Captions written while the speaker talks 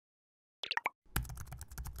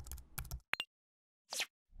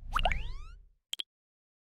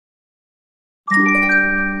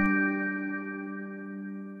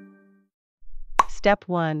Step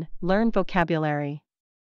 1. Learn vocabulary.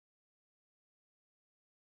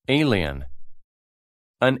 Alien.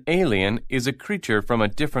 An alien is a creature from a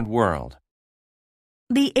different world.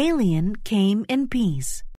 The alien came in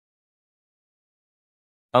peace.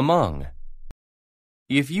 Among.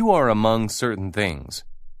 If you are among certain things,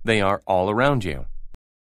 they are all around you.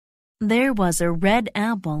 There was a red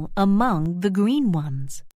apple among the green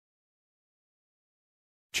ones.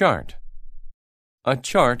 Chart. A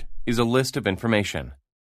chart is a list of information.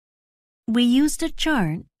 We used a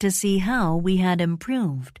chart to see how we had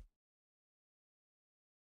improved.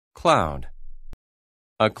 Cloud.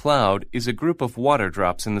 A cloud is a group of water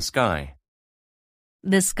drops in the sky.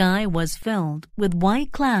 The sky was filled with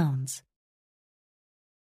white clouds.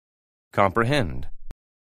 Comprehend.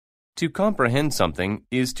 To comprehend something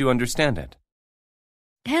is to understand it.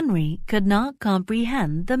 Henry could not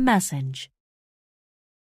comprehend the message.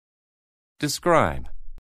 Describe.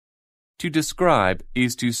 To describe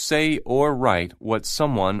is to say or write what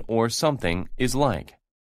someone or something is like.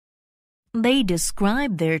 They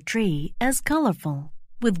described their tree as colorful,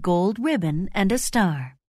 with gold ribbon and a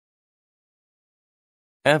star.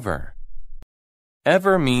 Ever.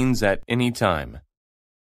 Ever means at any time.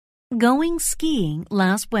 Going skiing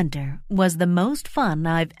last winter was the most fun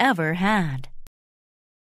I've ever had.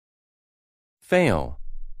 Fail.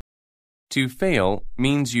 To fail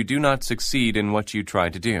means you do not succeed in what you try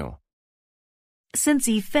to do. Since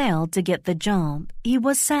he failed to get the job, he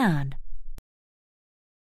was sad.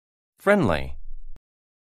 Friendly.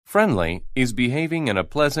 Friendly is behaving in a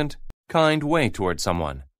pleasant, kind way toward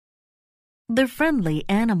someone. The friendly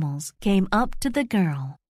animals came up to the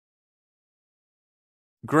girl.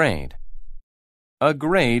 Grade. A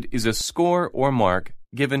grade is a score or mark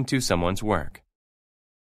given to someone's work.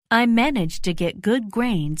 I managed to get good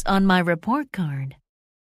grades on my report card.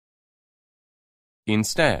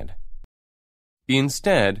 Instead.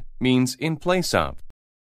 Instead means in place of.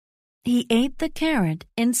 He ate the carrot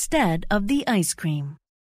instead of the ice cream.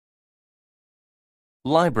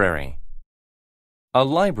 Library. A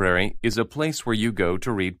library is a place where you go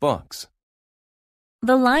to read books.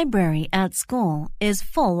 The library at school is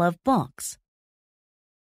full of books.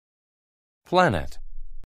 Planet.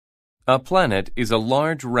 A planet is a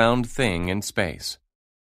large round thing in space.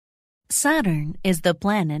 Saturn is the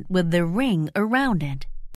planet with the ring around it.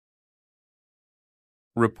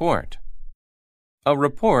 Report. A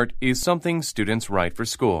report is something students write for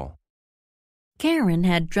school. Karen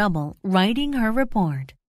had trouble writing her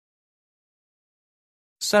report.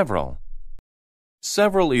 Several.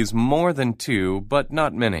 Several is more than two, but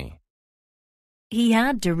not many. He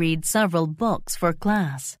had to read several books for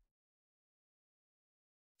class.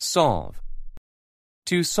 Solve.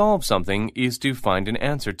 To solve something is to find an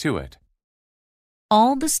answer to it.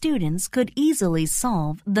 All the students could easily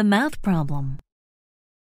solve the math problem.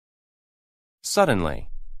 Suddenly.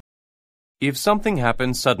 If something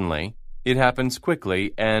happens suddenly, it happens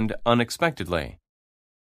quickly and unexpectedly.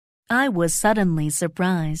 I was suddenly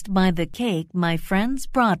surprised by the cake my friends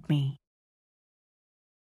brought me.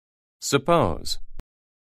 Suppose.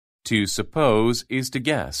 To suppose is to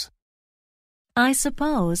guess. I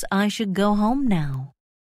suppose I should go home now.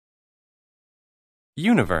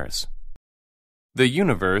 Universe. The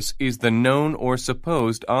universe is the known or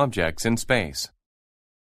supposed objects in space.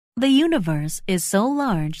 The universe is so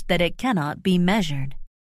large that it cannot be measured.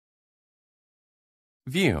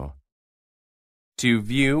 View. To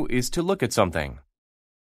view is to look at something.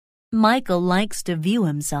 Michael likes to view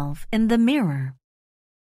himself in the mirror.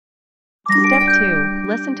 Step 2.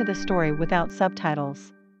 Listen to the story without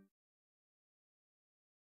subtitles.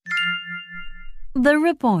 The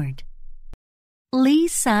report. Lee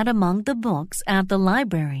sat among the books at the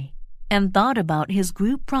library and thought about his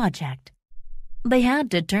group project. They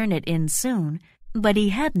had to turn it in soon, but he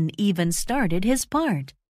hadn't even started his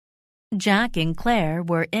part. Jack and Claire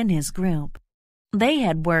were in his group. They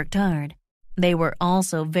had worked hard. They were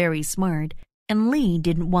also very smart, and Lee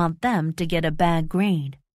didn't want them to get a bad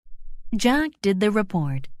grade. Jack did the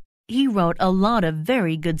report. He wrote a lot of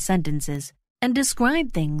very good sentences and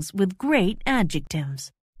described things with great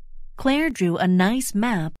adjectives. Claire drew a nice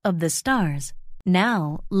map of the stars.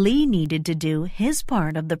 Now Lee needed to do his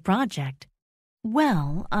part of the project.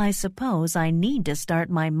 Well, I suppose I need to start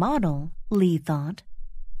my model, Lee thought.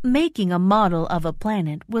 Making a model of a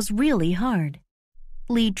planet was really hard.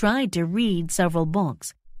 Lee tried to read several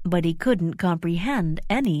books, but he couldn't comprehend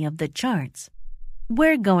any of the charts.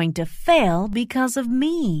 "We're going to fail because of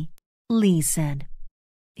me," Lee said.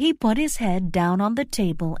 He put his head down on the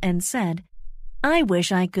table and said, "I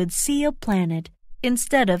wish I could see a planet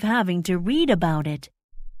instead of having to read about it.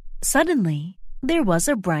 Suddenly, there was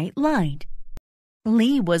a bright light.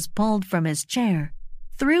 Lee was pulled from his chair,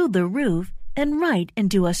 through the roof, and right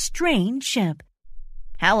into a strange ship.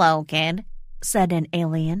 "Hello, kid," said an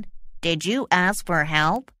alien. "Did you ask for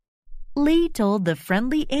help?" Lee told the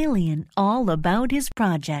friendly alien all about his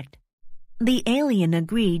project. The alien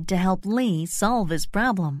agreed to help Lee solve his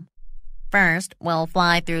problem. "First, we'll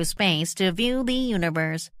fly through space to view the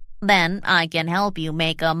universe. Then I can help you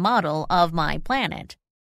make a model of my planet."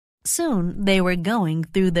 Soon they were going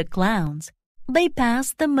through the clouds. They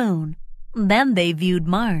passed the moon. Then they viewed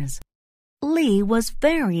Mars. Lee was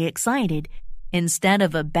very excited. Instead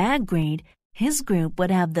of a bad grade, his group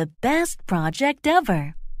would have the best project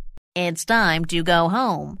ever. "It's time to go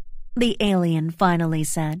home," the alien finally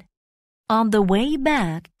said. On the way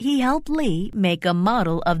back, he helped Lee make a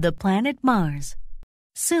model of the planet Mars.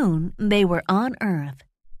 Soon they were on Earth.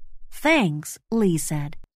 "Thanks," Lee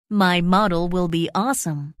said. "My model will be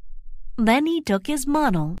awesome." Then he took his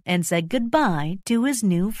model and said goodbye to his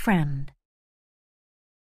new friend.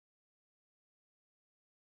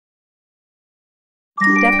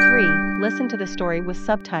 Step 3. Listen to the story with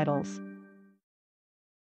subtitles.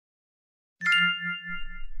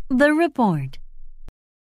 The report.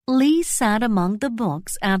 Lee sat among the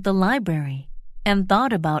books at the library and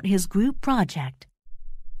thought about his group project.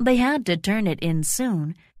 They had to turn it in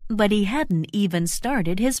soon, but he hadn't even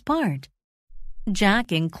started his part.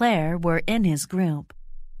 Jack and Claire were in his group.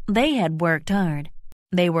 They had worked hard.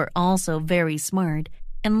 They were also very smart,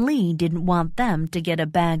 and Lee didn't want them to get a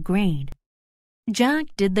bad grade. Jack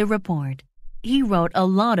did the report. He wrote a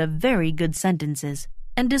lot of very good sentences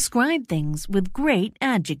and described things with great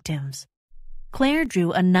adjectives. Claire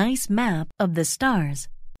drew a nice map of the stars.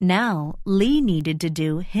 Now Lee needed to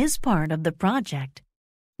do his part of the project.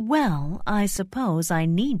 Well, I suppose I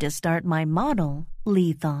need to start my model,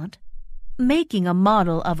 Lee thought. Making a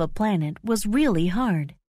model of a planet was really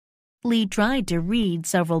hard. Lee tried to read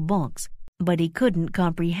several books, but he couldn't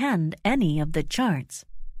comprehend any of the charts.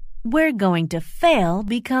 "We're going to fail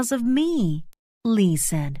because of me," Lee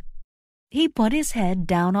said. He put his head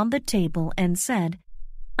down on the table and said,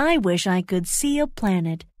 "I wish I could see a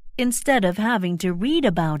planet instead of having to read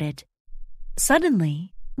about it."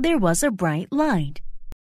 Suddenly, there was a bright light.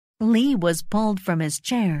 Lee was pulled from his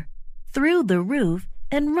chair, through the roof,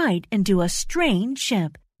 and right into a strange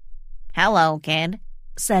ship. "Hello, kid,"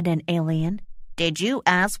 said an alien. "Did you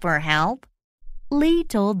ask for help?" Lee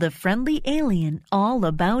told the friendly alien all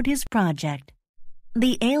about his project.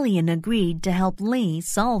 The alien agreed to help Lee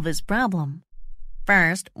solve his problem.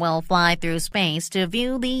 "First, we'll fly through space to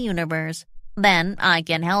view the universe. Then I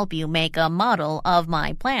can help you make a model of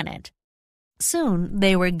my planet." Soon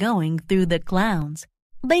they were going through the clouds.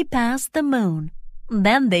 They passed the moon.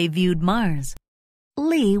 Then they viewed Mars.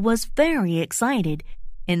 Lee was very excited.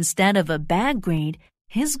 Instead of a bad grade,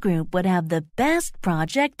 his group would have the best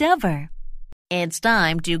project ever. "It's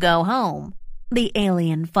time to go home," the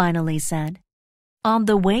alien finally said. On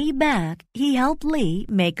the way back, he helped Lee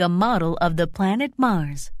make a model of the planet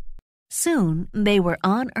Mars. Soon they were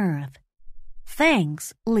on Earth.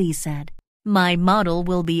 "Thanks," Lee said. "My model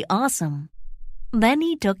will be awesome." Then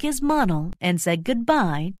he took his model and said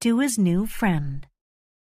goodbye to his new friend.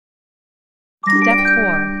 Step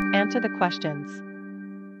 4. Answer the questions.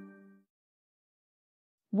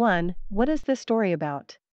 1. What is this story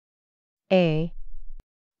about? A.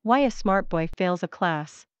 Why a smart boy fails a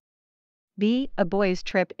class. B. A boy's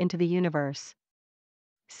trip into the universe.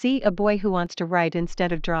 C. A boy who wants to write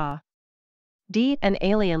instead of draw. D. An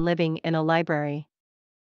alien living in a library.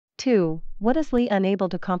 2. What is Lee unable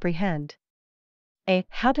to comprehend? A.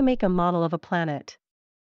 How to make a model of a planet.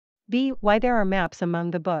 B. Why there are maps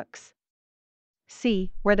among the books.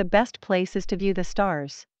 C. Where the best place is to view the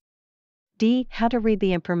stars. D. How to read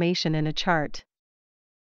the information in a chart.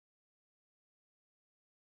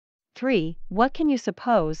 3. What can you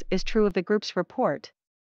suppose is true of the group's report?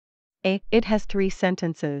 A. It has 3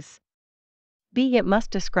 sentences. B. It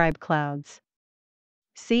must describe clouds.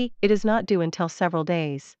 C. It is not due until several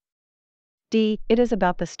days. D. It is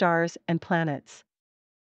about the stars and planets.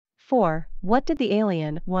 4. What did the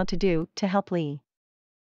alien want to do to help Lee?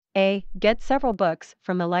 A. Get several books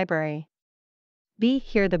from the library. B.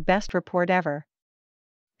 Hear the best report ever.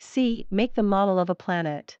 C. Make the model of a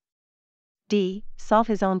planet. D. Solve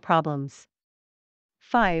his own problems.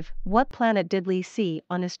 5. What planet did Lee see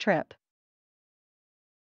on his trip?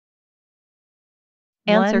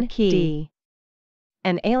 Answer key. D.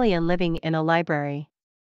 An alien living in a library.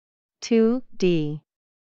 2. D.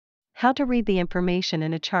 How to read the information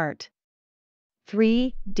in a chart.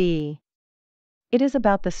 3. D. It is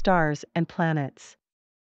about the stars and planets.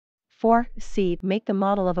 4. C. Make the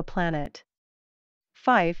model of a planet.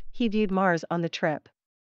 5. He viewed Mars on the trip.